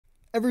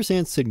Ever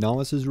since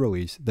Signalis'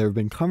 release, there have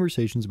been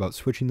conversations about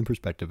switching the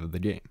perspective of the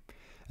game.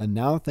 And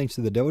now, thanks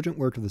to the diligent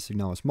work of the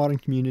Signalis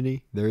modding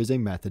community, there is a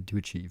method to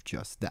achieve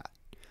just that.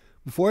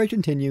 Before I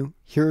continue,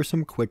 here are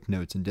some quick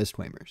notes and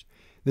disclaimers.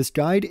 This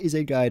guide is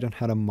a guide on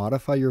how to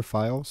modify your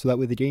file so that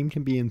way the game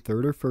can be in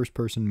third or first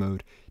person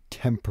mode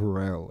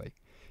temporarily.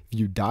 If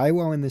you die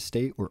while in this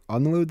state or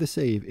unload the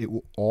save, it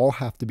will all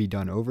have to be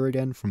done over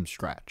again from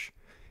scratch.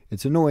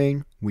 It's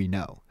annoying, we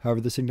know.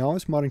 However, the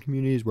Signalis modding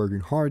community is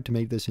working hard to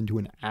make this into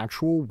an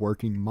actual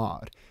working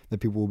mod that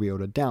people will be able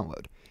to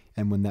download.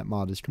 And when that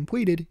mod is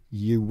completed,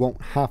 you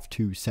won't have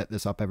to set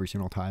this up every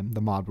single time.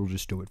 The mod will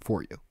just do it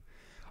for you.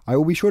 I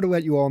will be sure to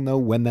let you all know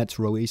when that's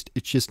released.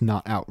 It's just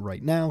not out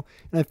right now,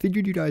 and I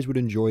figured you guys would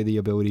enjoy the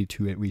ability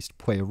to at least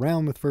play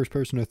around with first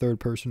person or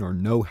third person or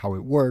know how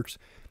it works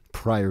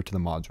prior to the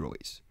mod's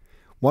release.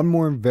 One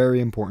more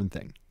very important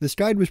thing. This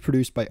guide was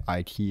produced by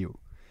AyyKyy.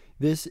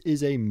 This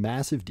is a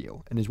massive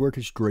deal, and his work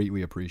is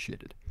greatly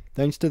appreciated.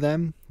 Thanks to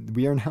them,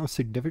 we are now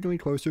significantly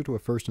closer to a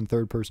first and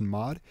third person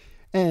mod,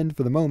 and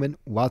for the moment,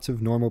 lots of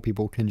normal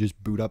people can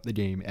just boot up the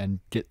game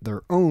and get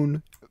their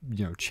own,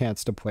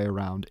 chance to play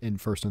around in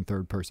first and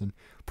third person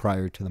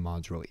prior to the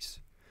mod's release.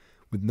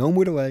 With no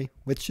more delay,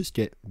 let's just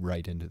get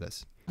right into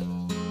this.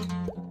 To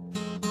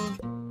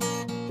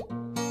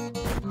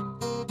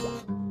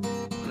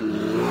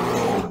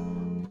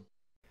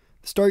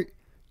start,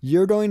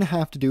 you're going to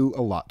have to do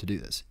a lot to do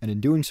this, and in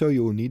doing so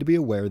you will need to be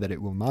aware that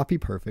it will not be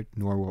perfect,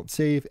 nor will it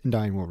save, and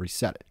dying will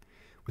reset it.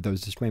 With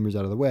those disclaimers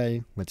out of the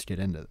way, let's get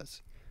into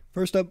this.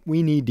 First up,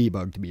 we need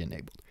debug to be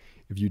enabled.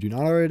 If you do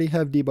not already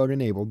have debug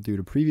enabled due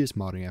to previous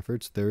modding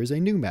efforts, there is a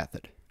new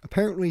method.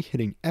 Apparently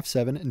hitting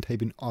F7 and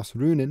typing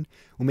Osrunen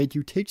will make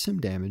you take some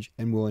damage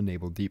and will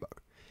enable debug.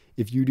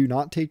 If you do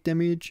not take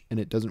damage and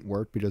it doesn't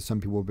work because some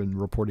people have been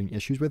reporting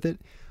issues with it,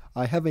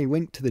 I have a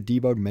link to the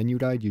debug menu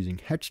guide using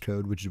hex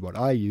code, which is what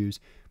I use,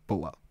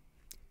 below.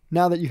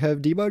 Now that you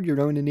have debug, you're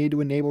going to need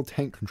to enable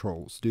tank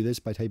controls. Do this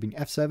by typing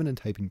F7 and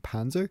typing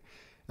Panzer.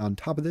 On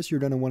top of this, you're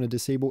going to want to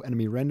disable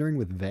enemy rendering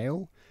with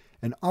Veil.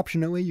 And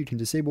optionally, you can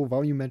disable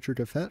volumetric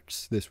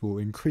effects. This will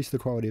increase the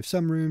quality of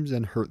some rooms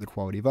and hurt the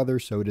quality of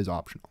others, so it is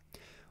optional.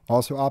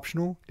 Also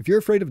optional, if you're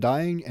afraid of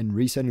dying and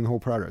resetting the whole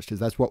progress, because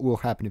that's what will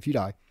happen if you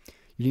die,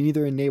 you can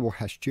either enable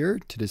Hesture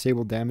to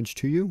disable damage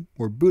to you,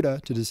 or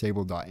Buddha to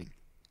disable dying.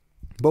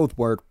 Both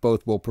work,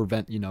 both will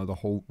prevent, the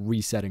whole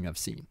resetting of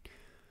scene.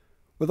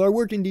 With our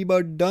working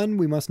debug done,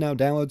 we must now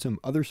download some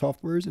other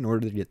softwares in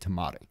order to get to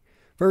modding.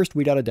 First,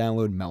 we gotta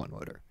download Melon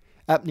Loader.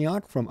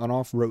 Apnioac from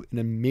Unoff wrote an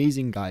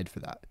amazing guide for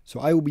that, so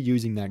I will be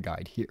using that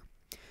guide here.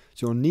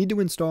 So you'll need to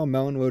install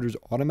Melon Loader's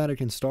automatic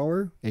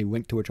installer, a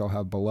link to which I'll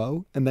have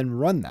below, and then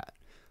run that.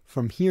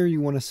 From here, you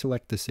want to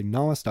select the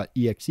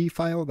signalis.exe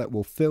file that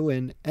will fill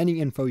in any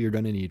info you're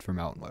going to need for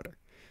Melon Loader.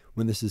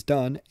 When this is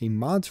done, a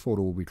mods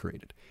folder will be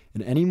created,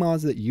 and any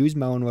mods that use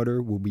Melon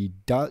Loader will be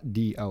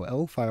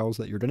 .dll files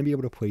that you're going to be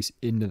able to place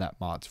into that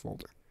mods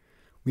folder.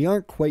 We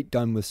aren't quite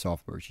done with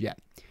softwares yet,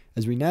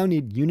 as we now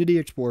need Unity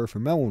Explorer for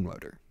Melon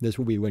Loader. This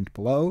will be linked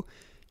below.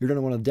 You're going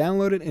to want to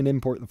download it and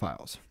import the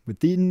files.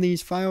 Within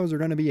these files are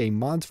going to be a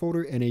mods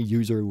folder and a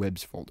user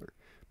libs folder.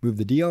 Move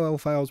the DLL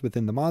files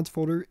within the mods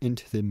folder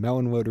into the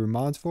Melon Loader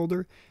mods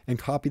folder, and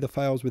copy the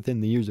files within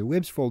the user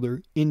libs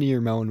folder into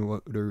your Melon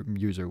Loader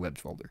user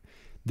libs folder.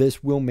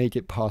 This will make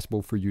it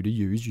possible for you to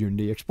use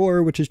Unity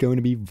Explorer, which is going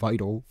to be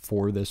vital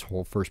for this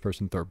whole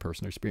first-person,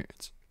 third-person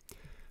experience.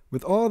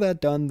 With all that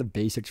done, the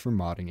basics for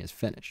modding is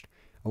finished,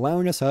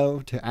 allowing us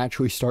to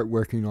actually start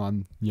working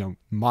on,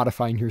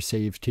 modifying your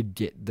save to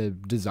get the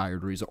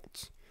desired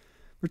results.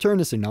 Return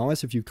to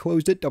Signalis. If you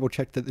closed it, double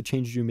check that the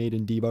changes you made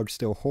in debug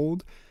still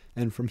hold,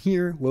 and from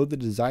here, load the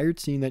desired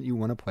scene that you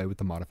want to play with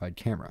the modified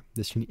camera.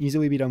 This can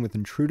easily be done with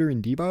Intruder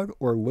in debug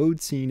or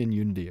load scene in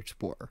Unity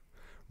Explorer.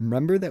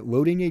 Remember that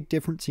loading a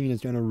different scene is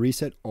going to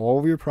reset all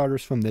of your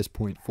progress from this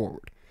point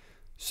forward.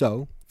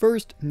 So,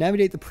 first,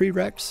 navigate the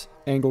prereqs,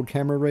 angled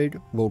camera rig,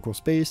 local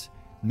space,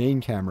 main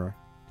camera,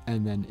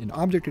 and then in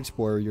Object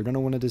Explorer, you're going to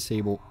want to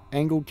disable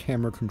angled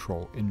camera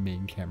control in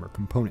main camera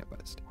component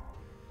list.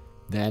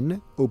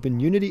 Then, open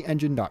Unity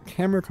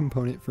Engine.camera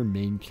component for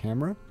main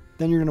camera.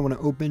 Then you're going to want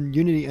to open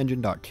Unity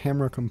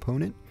Engine.camera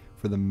component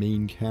for the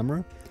main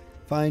camera.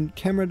 Find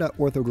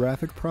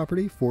camera.orthographic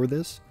property for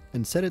this,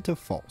 and set it to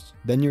false.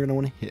 Then you're going to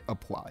want to hit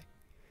apply.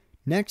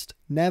 Next,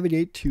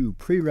 navigate to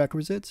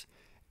prerequisites,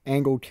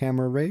 angled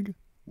camera rig,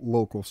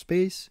 local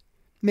space,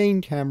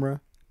 main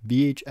camera,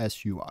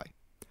 VHS UI.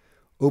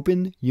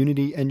 Open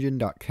Unity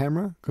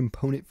Engine.camera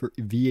component for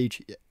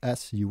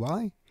VHS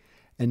UI,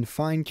 and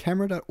find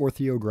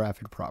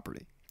camera.orthographic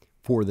property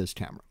for this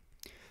camera.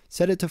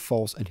 Set it to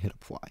false and hit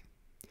apply.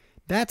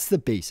 That's the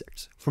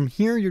basics. From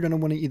here, you're going to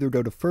want to either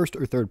go to first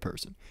or third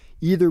person.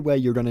 Either way,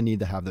 you're going to need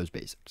to have those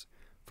basics.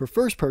 For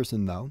first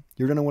person though,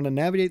 you're going to want to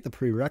navigate the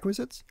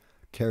prerequisites,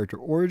 character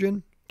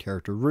origin,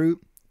 character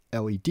root,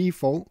 LE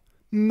default,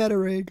 meta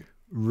rig,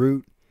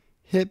 root,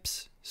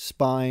 hips,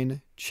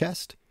 spine,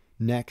 chest,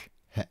 neck,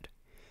 head.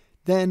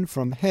 Then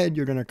from head,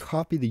 you're going to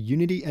copy the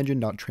Unity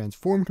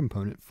Engine.transform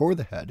component for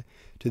the head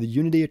to the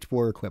Unity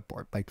Explorer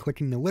clipboard by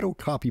clicking the little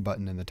copy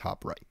button in the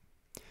top right.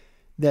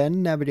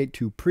 Then navigate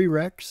to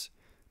Prereqs,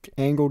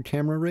 Angled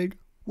Camera Rig,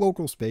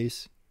 Local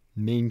Space,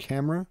 Main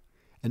Camera,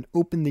 and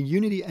open the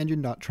Unity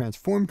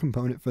Engine.transform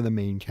component for the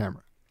main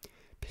camera.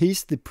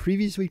 Paste the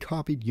previously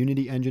copied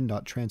Unity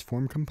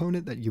Engine.transform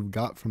component that you've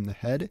got from the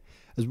head,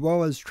 as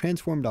well as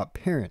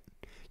transform.parent.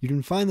 You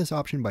can find this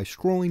option by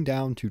scrolling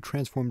down to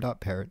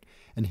transform.parent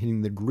and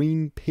hitting the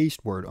green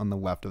paste word on the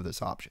left of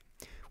this option.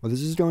 What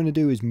this is going to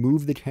do is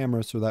move the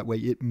camera so that way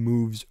it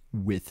moves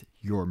with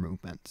your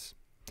movements.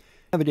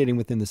 Navigating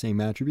within the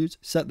same attributes,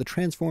 set the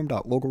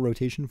transform.local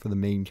rotation for the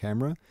main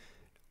camera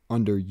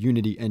under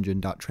Unity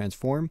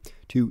Engine.transform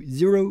to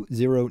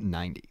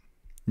 0090.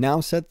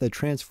 Now set the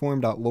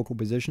transform.local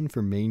position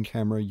for main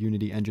camera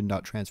Unity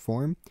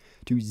Engine.transform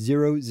to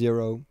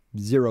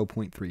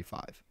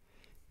 000.35.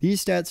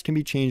 These stats can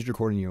be changed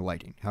according to your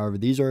liking. However,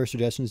 these are our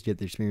suggestions to get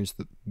the experience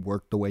that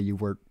work the way you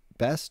work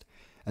best,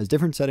 as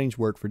different settings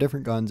work for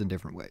different guns in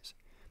different ways.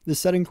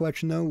 This setting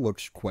collection though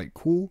looks quite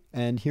cool,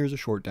 and here's a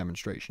short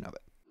demonstration of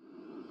it.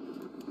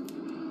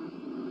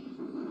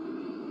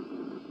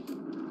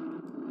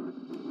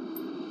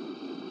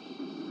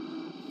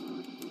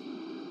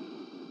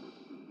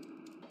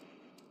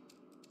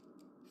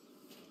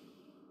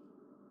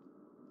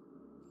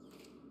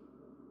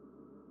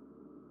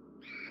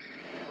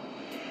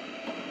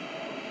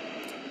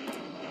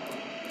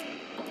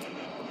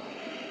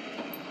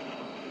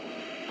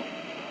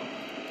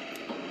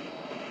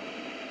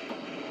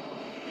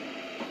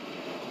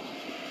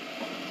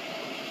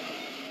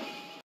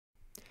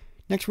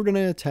 Next, we're going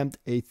to attempt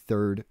a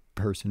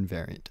third-person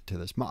variant to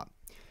this mod.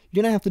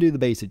 You're going to have to do the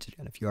basics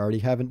again. If you already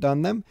haven't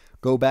done them,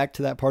 go back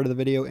to that part of the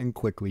video and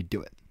quickly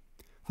do it.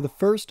 For the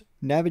first,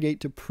 navigate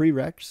to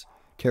Prereqs,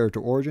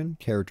 Character Origin,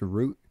 Character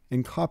Root,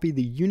 and copy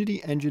the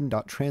Unity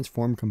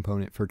Engine.transform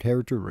component for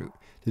Character Root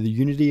to the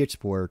Unity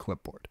Explorer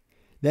clipboard.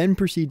 Then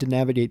proceed to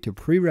navigate to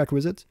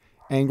Prerequisites,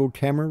 Angled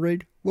Camera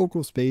Rig,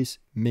 Local Space,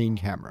 Main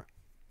Camera.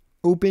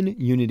 Open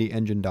Unity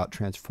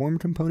Engine.transform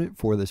component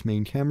for this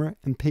main camera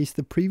and paste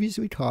the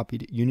previously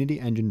copied Unity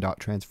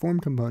Engine.transform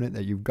component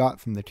that you've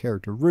got from the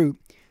character root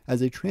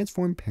as a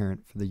transform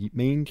parent for the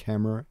main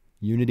camera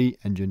Unity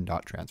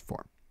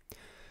Engine.transform.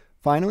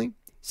 Finally,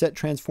 set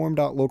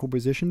transform.local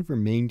position for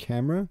main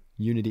camera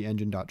Unity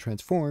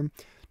Engine.transform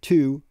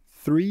to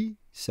 3,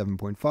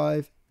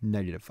 7.5,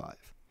 -5.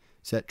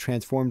 Set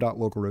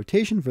transform.local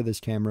rotation for this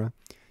camera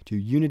to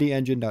Unity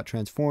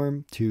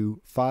Engine.transform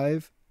to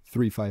 5,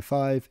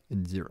 355,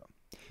 and 0.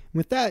 And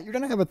with that, you're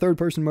going to have a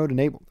third-person mode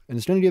enabled, and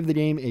it's going to give the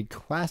game a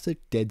classic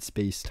Dead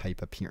Space type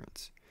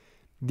appearance.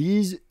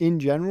 These, in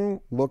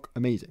general, look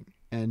amazing,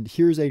 and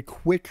here's a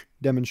quick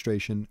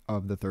demonstration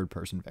of the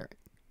third-person variant.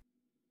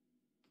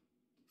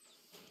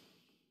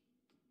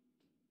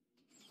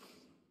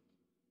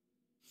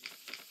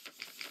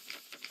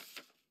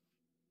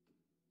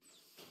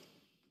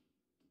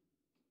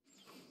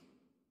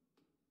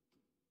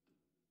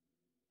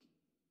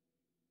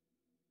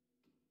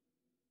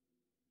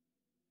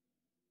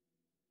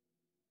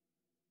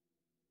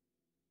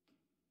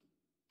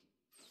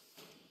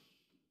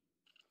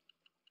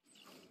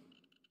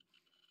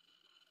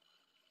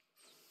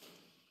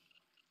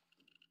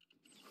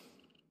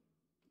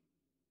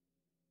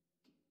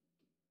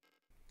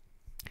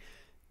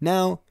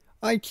 Now,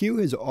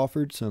 AyyKyy has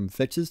offered some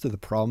fixes to the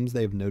problems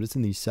they have noticed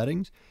in these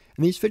settings,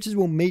 and these fixes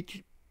will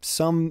make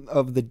some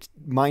of the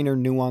minor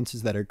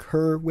nuances that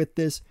occur with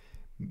this,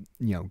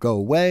 go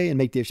away and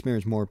make the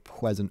experience more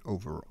pleasant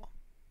overall.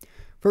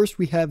 First,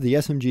 we have the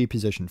SMG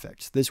position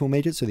fix. This will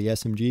make it so the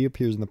SMG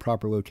appears in the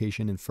proper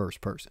location in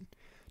first person.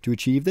 To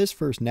achieve this,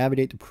 first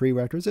navigate to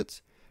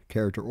Prerequisites,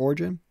 Character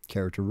Origin,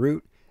 Character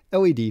Root,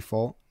 LE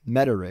Default,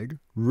 Meta Rig,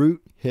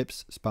 Root,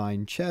 Hips,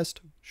 Spine, Chest,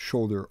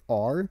 Shoulder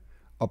R,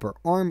 Upper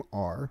Arm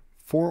R,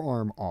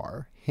 Forearm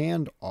R,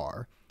 Hand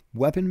R,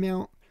 Weapon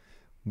Mount,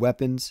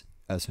 Weapons,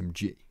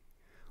 SMG.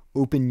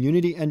 Open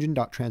Unity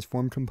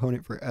Engine.transform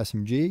component for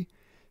SMG,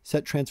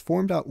 set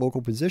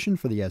transform.local position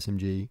for the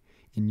SMG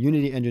in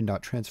Unity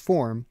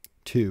Engine.transform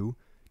to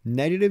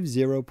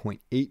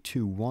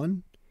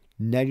 -0.821,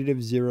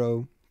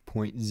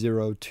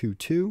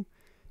 -0.022,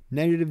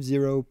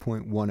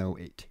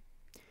 -0.108.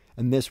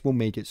 And this will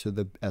make it so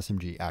the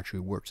SMG actually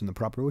works in the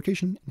proper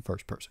location in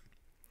first person.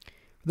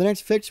 For the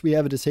next fix, we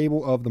have a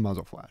disable of the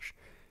muzzle flash.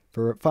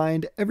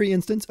 Find every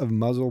instance of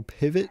muzzle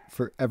pivot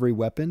for every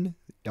weapon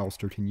the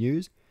Elster can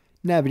use,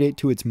 navigate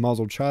to its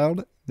muzzle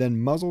child, then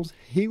muzzle's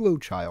halo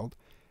child,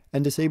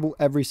 and disable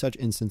every such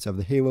instance of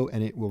the halo,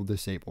 and it will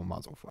disable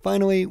muzzle flash.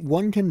 Finally,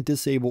 one can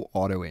disable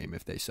auto-aim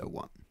if they so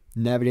want.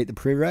 Navigate the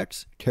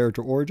prereqs,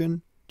 character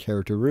origin,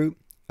 character root,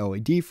 LE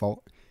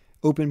default,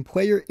 open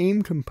player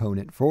aim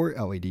component for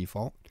LE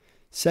default,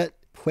 set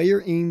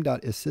player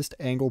aim.assist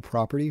angle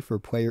property for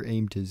player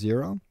aim to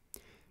 0,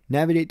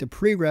 navigate to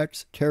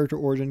prereqs, character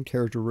origin,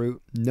 character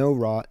root, no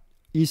rot,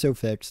 ISO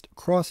fixed,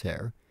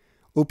 crosshair,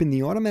 open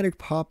the automatic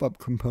pop-up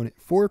component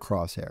for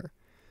crosshair,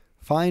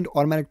 find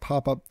automatic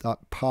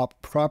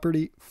pop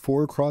property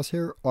for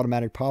crosshair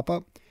automatic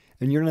pop-up,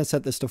 and you're going to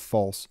set this to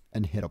false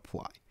and hit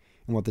apply.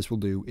 And what this will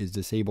do is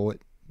disable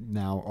it.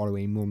 Now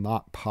AutoAim will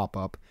not pop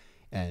up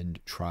and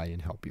try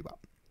and help you out.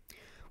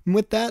 And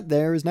with that,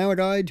 there is now a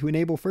guide to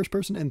enable first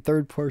person and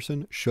third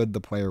person should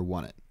the player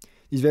want it.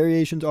 These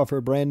variations offer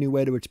a brand new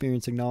way to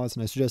experience Signalis,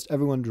 and I suggest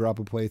everyone drop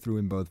a playthrough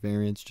in both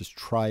variants. Just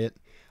try it.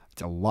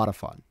 It's a lot of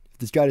fun. If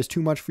this guide is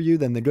too much for you,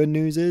 then the good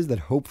news is that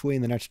hopefully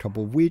in the next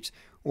couple of weeks,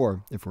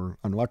 or if we're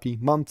unlucky,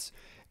 months,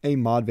 a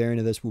mod variant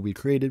of this will be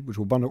created, which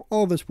will bundle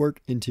all this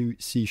work into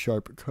C#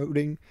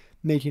 coding,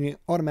 making it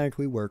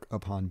automatically work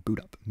upon boot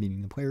up,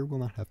 meaning the player will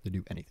not have to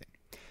do anything.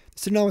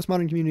 The Signalis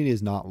modding community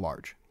is not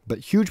large, but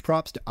huge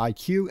props to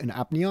AyyKyy and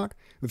Apnioac,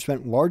 who've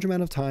spent a large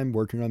amount of time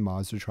working on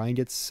mods to try and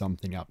get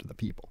something out to the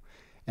people.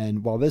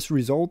 And while this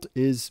result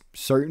is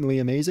certainly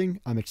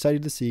amazing, I'm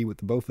excited to see what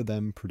the both of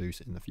them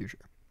produce in the future.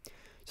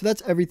 So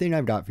that's everything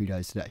I've got for you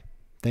guys today.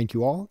 Thank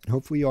you all, and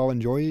hopefully you all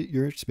enjoy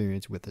your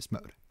experience with this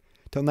mode.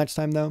 Till next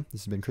time though,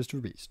 this has been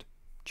Christopher Beast.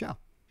 Ciao.